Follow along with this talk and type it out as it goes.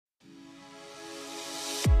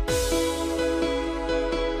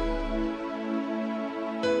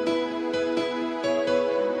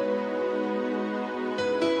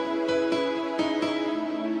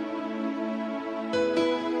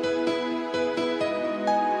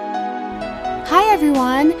Hi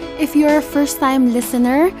everyone! If you're a first-time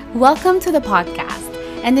listener, welcome to the podcast.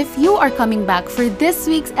 And if you are coming back for this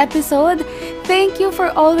week's episode, thank you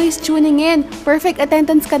for always tuning in. Perfect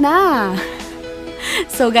attendance ka na!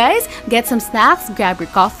 So guys, get some snacks, grab your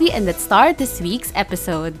coffee, and let's start this week's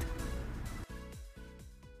episode.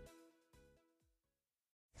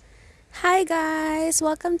 Hi guys!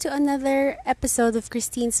 Welcome to another episode of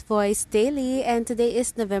Christine's Voice Daily, and today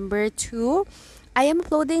is November 2. I am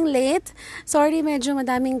uploading late. Sorry, medyo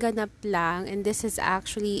madaming ganap lang, and this is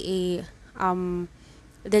actually a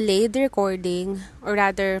delayed recording, or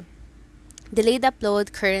rather delayed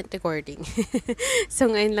upload, current recording.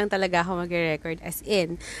 So ngayon lang talaga ako mag-record as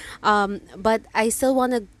in. But I still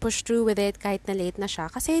wanna push through with it kahit na late na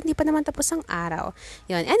siya kasi hindi pa naman tapos ang araw.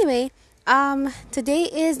 Yun. Anyway,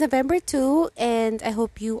 today is November 2 and I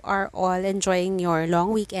hope you are all enjoying your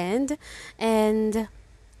long weekend. And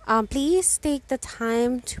please take the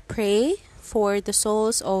time to pray for the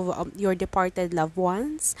souls of your departed loved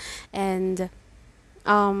ones and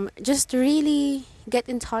just really get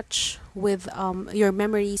in touch with your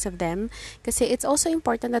memories of them kasi it's also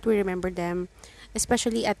important that we remember them,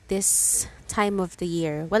 especially at this time of the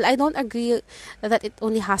year. Well, I don't agree that it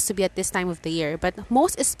only has to be at this time of the year, but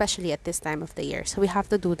most especially at this time of the year. So we have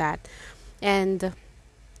to do that. And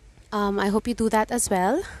I hope you do that as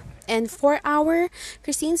well. And for our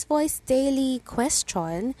Christine's Voice Daily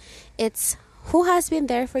question, it's who has been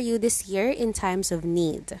there for you this year in times of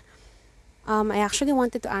need? I actually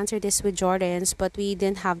wanted to answer this with Jordan's, but we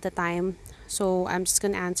didn't have the time. So I'm just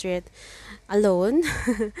going to answer it alone.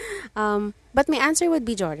 But my answer would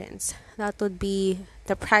be Jordan's. That would be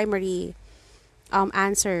the primary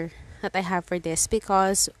answer that I have for this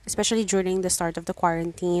because especially during the start of the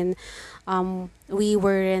quarantine, we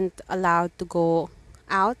weren't allowed to go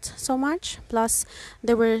out so much. Plus,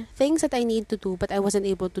 there were things that I need to do, but I wasn't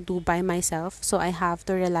able to do by myself. So I have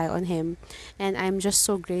to rely on him. And I'm just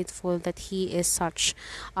so grateful that he is such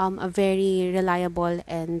a very reliable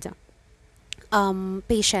and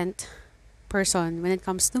patient person when it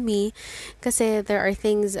comes to me. Kasi there are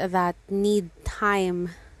things that need time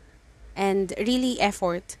and really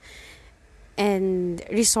effort and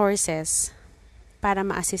resources para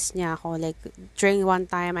ma-assist niya ako. Like, during one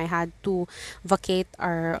time, I had to vacate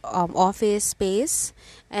our office space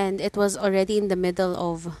and it was already in the middle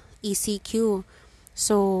of ECQ.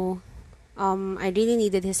 So, I really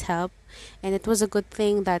needed his help and it was a good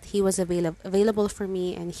thing that he was available for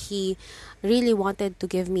me and he really wanted to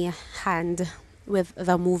give me a hand with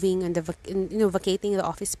the moving and the vacating the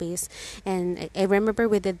office space. And I remember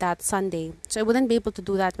we did that Sunday, so I wouldn't be able to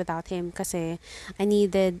do that without him kasi I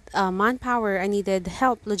needed manpower, I needed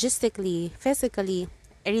help logistically, physically.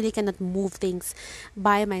 I really cannot move things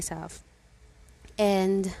by myself.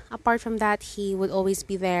 And apart from that, he would always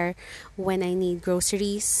be there when I need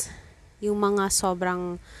groceries, yung mga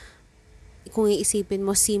sobrang kung iisipin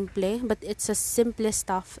mo simple, but it's the simplest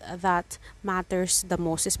stuff that matters the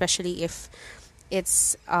most, especially if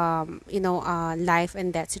it's life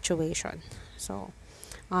and death situation. So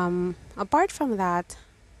apart from that,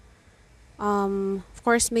 of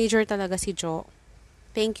course major talaga si Joe.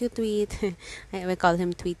 Thank you, Tweet. I call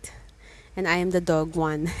him Tweet and I am the dog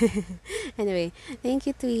one. Anyway, thank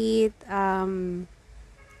you, Tweet.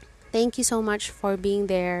 Thank you so much for being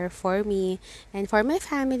there for me and for my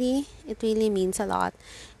family. It really means a lot.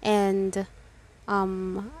 And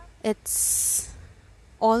it's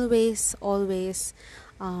always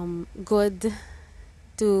good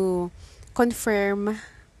to confirm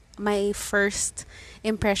my first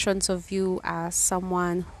impressions of you as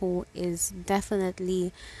someone who is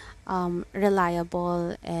definitely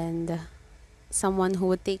reliable and someone who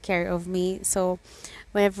would take care of me. So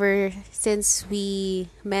whenever since we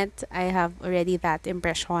met, I have already that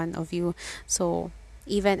impression of you. So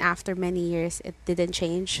even after many years, it didn't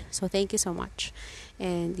change. So thank you so much.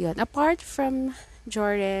 And yun, apart from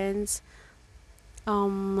Jordan's,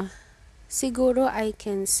 siguro I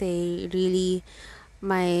can say really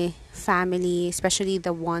my family, especially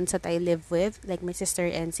the ones that I live with, like my sister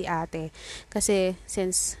and si ate. Kasi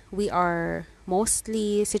since we are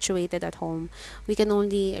mostly situated at home, we can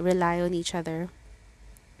only rely on each other.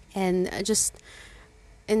 And just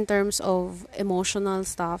in terms of emotional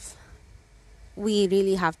stuff, we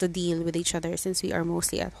really have to deal with each other since we are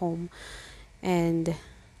mostly at home. And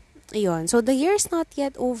ayun. So the year is not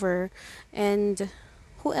yet over, and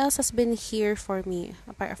who else has been here for me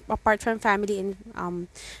apart from family and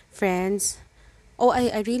friends? Oh,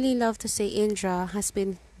 I really love to say Indra has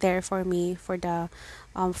been there for me for the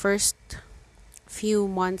first few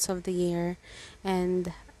months of the year,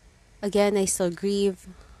 and again I still grieve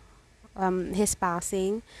his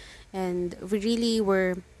passing, and we really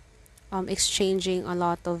were exchanging a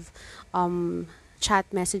lot of chat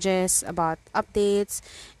messages about updates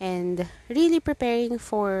and really preparing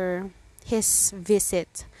for his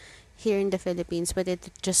visit here in the Philippines. But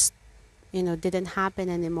it just didn't happen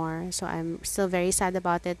anymore. So I'm still very sad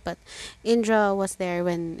about it. But Indra was there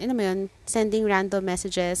when, mo yun, sending random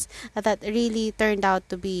messages that really turned out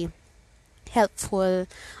to be helpful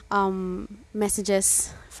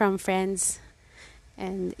messages from friends.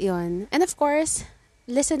 And yun. And of course,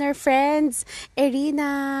 listener friends,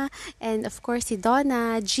 Irina, and of course si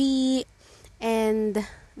Donna, G, and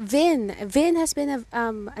Vin. Vin has been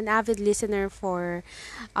an avid listener for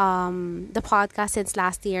the podcast since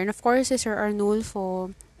last year. And of course, Sir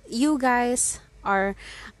Arnulfo. You guys are,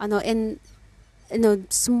 in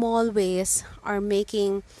small ways, are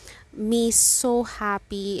making me so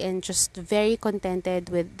happy and just very contented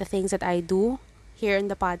with the things that I do here in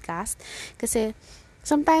the podcast. Kasi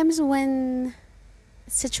sometimes when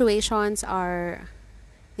situations are,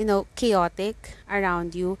 chaotic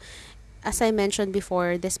around you, as I mentioned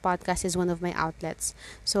before, this podcast is one of my outlets.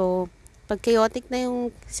 So, pag chaotic na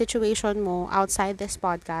yung situation mo outside this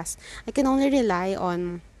podcast, I can only rely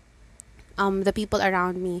on the people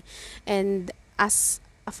around me. And as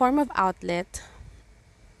a form of outlet,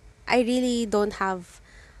 I really don't have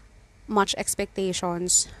much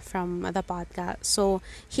expectations from the podcast. So,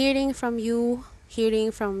 hearing from you,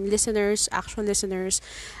 hearing from listeners, actual listeners,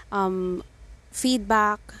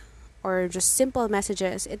 feedback, or just simple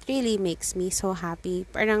messages, it really makes me so happy.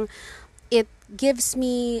 Parang it gives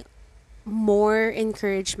me more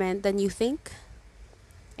encouragement than you think.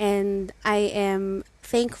 And I am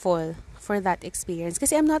thankful for that experience.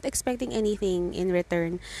 Kasi I'm not expecting anything in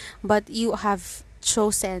return. But you have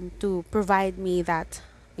chosen to provide me that,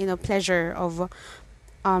 pleasure of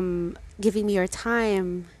giving me your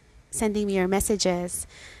time, sending me your messages,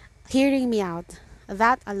 hearing me out.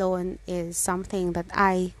 That alone is something that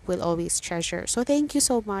I will always treasure. So thank you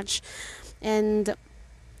so much. And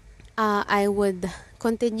I would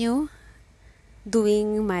continue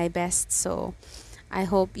doing my best. So I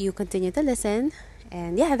hope you continue to listen.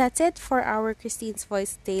 And yeah, that's it for our Christine's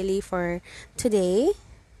Voice Daily for today.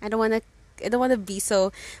 I don't wanna be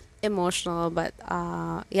so emotional, but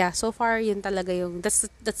yeah, so far yun talaga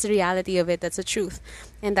that's the reality of it. That's the truth,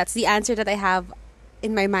 and that's the answer that I have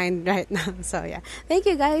in my mind right now. So yeah, thank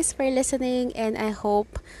you guys for listening, and I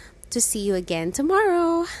hope to see you again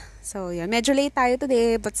tomorrow. So yeah, medyo late tayo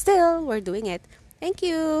today, but still we're doing it. Thank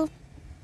you.